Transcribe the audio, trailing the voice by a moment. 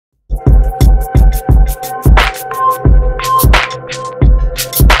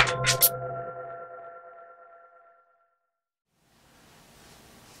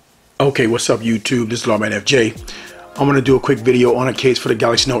Okay, what's up YouTube? This is Lawman FJ. I'm going to do a quick video on a case for the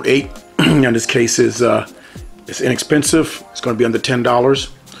Galaxy Note 8. And this case is it's inexpensive. It's going to be under $10.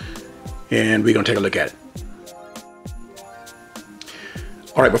 And we're going to take a look at it.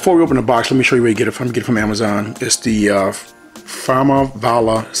 Alright, before we open the box, let me show you where you get it from. Get it from Amazon. It's the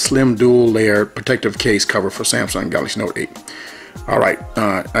Famavala Slim Dual Layer Protective Case Cover for Samsung Galaxy Note 8. Alright,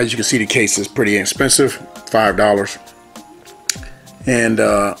 as you can see, the case is pretty inexpensive, $5. And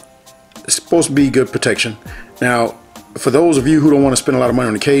it's supposed to be good protection. Now, for those of you who don't want to spend a lot of money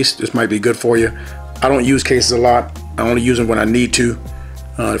on the case, this might be good for you. I don't use cases a lot. I only use them when I need to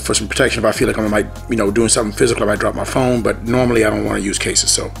for some protection. If I feel like I might, doing something physical, I might drop my phone. But normally, I don't want to use cases.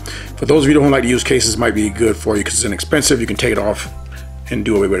 So, for those of you who don't like to use cases, it might be good for you because it's inexpensive. You can take it off and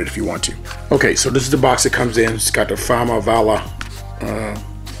do away with it if you want to. Okay, so this is the box it comes in. It's got the Famavala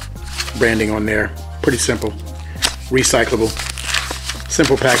branding on there. Pretty simple, recyclable,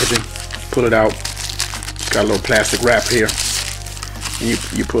 simple packaging. Pull it out. It's got a little plastic wrap here. And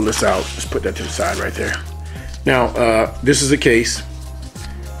you pull this out. Just put that to the side right there. Now, this is a case.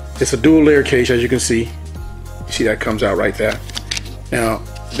 It's a dual layer case, as you can see. You see that comes out right there. Now,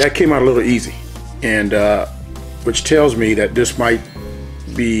 that came out a little easy, and which tells me that this might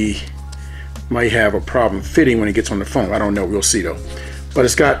have a problem fitting when it gets on the phone. I don't know. We'll see though. But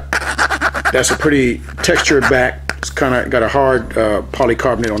it's got, that's a pretty textured back. It's kind of got a hard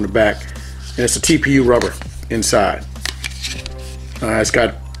polycarbonate on the back, and it's a TPU rubber inside. It's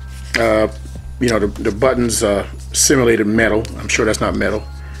got the buttons simulated metal. I'm sure that's not metal,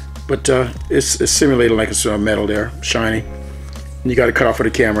 but it's simulated like it's metal there, shiny. And you got a cutoff for the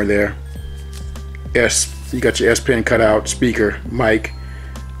camera there. You got your S Pen cut out, speaker, mic,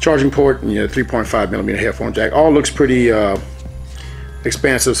 charging port, and your 3.5mm headphone jack. All looks pretty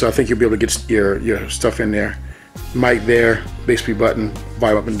expansive, so I think you'll be able to get your stuff in there. Mic there, Bixby button,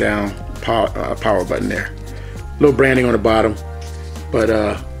 volume up and down, power button there. Little branding on the bottom, but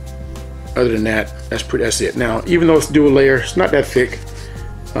other than that, that's it. Now, even though it's dual layer, it's not that thick,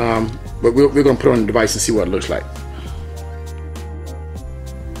 but we're going to put it on the device and see what it looks like.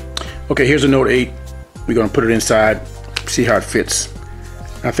 Okay, here's the Note 8. We're going to put it inside, see how it fits.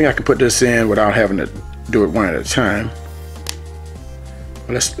 I think I can put this in without having to do it one at a time.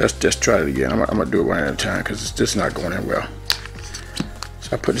 Let's just try it again. I'm gonna do it one at a time because it's just not going in well.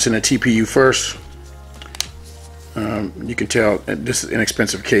 So I put this in a TPU first. You can tell this is an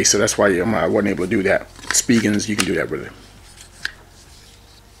inexpensive case, so that's why I wasn't able to do that. Spiegans, you can do that with it.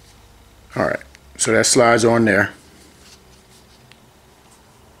 All right, so that slides on there.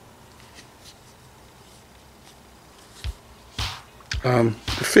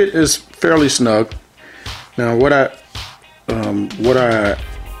 The fit is fairly snug. Now, what I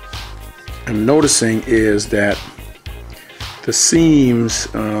am noticing is that the seams,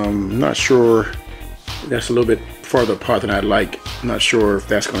 I'm not sure, that's a little bit farther apart than I'd like. I'm not sure if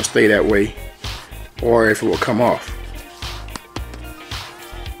that's going to stay that way or if it will come off.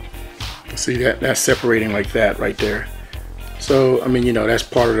 See that's separating like that right there. So I mean, that's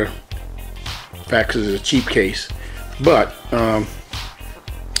part of the fact because it's a cheap case, but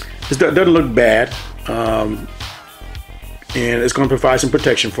it doesn't look bad. And it's going to provide some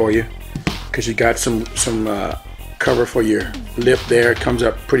protection for you because you got some cover for your lip there. It comes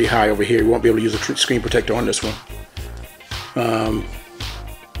up pretty high over here. You won't be able to use a screen protector on this one,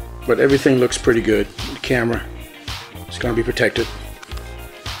 but everything looks pretty good. The camera is going to be protected.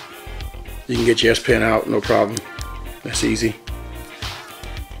 You can get your S Pen out, no problem. That's easy.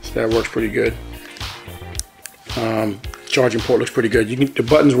 So that works pretty good. Charging port looks pretty good. The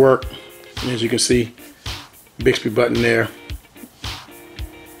buttons work, as you can see. Bixby button there.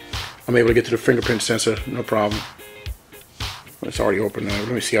 I'm able to get to the fingerprint sensor, no problem. It's already open now.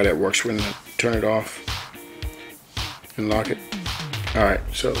 Let me see how that works when I turn it off and lock it. Alright,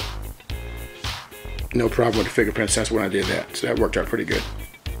 so no problem with the fingerprint sensor when I did that. So that worked out pretty good.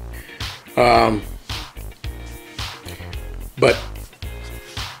 But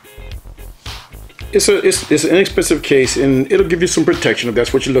it's an inexpensive case, and it'll give you some protection if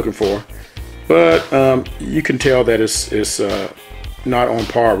that's what you're looking for. But you can tell that it's not on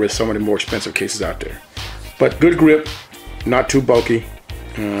par with some of the more expensive cases out there. But good grip, not too bulky,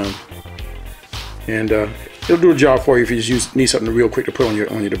 and it'll do a job for you if you just need something real quick to put on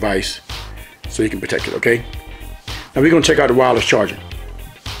your device, so you can protect it. Okay. Now we're gonna check out the wireless charger.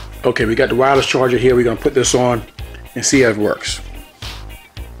 Okay, we got the wireless charger here. We're gonna put this on and see how it works.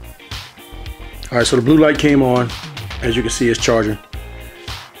 All right, so the blue light came on. As you can see, it's charging.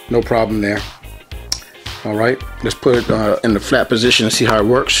 No problem there. All right, let's put it in the flat position and see how it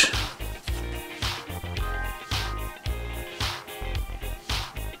works.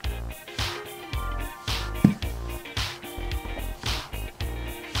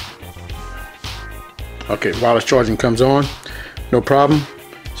 Okay, wireless charging comes on, no problem.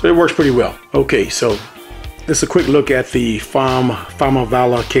 So it works pretty well. Okay, so this is a quick look at the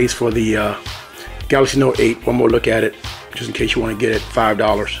Famavala case for the Galaxy Note 8. One more look at it, just in case you want to get it,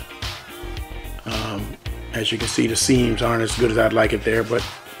 $5. As you can see, the seams aren't as good as I'd like it there, but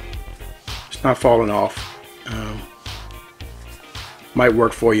it's not falling off. Might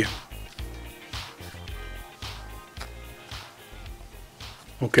work for you.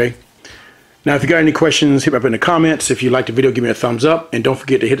 Okay. Now, if you got any questions, hit me up in the comments. If you like the video, give me a thumbs up. And don't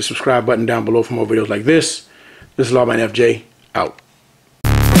forget to hit the subscribe button down below for more videos like this. This is Lawman FJ, out.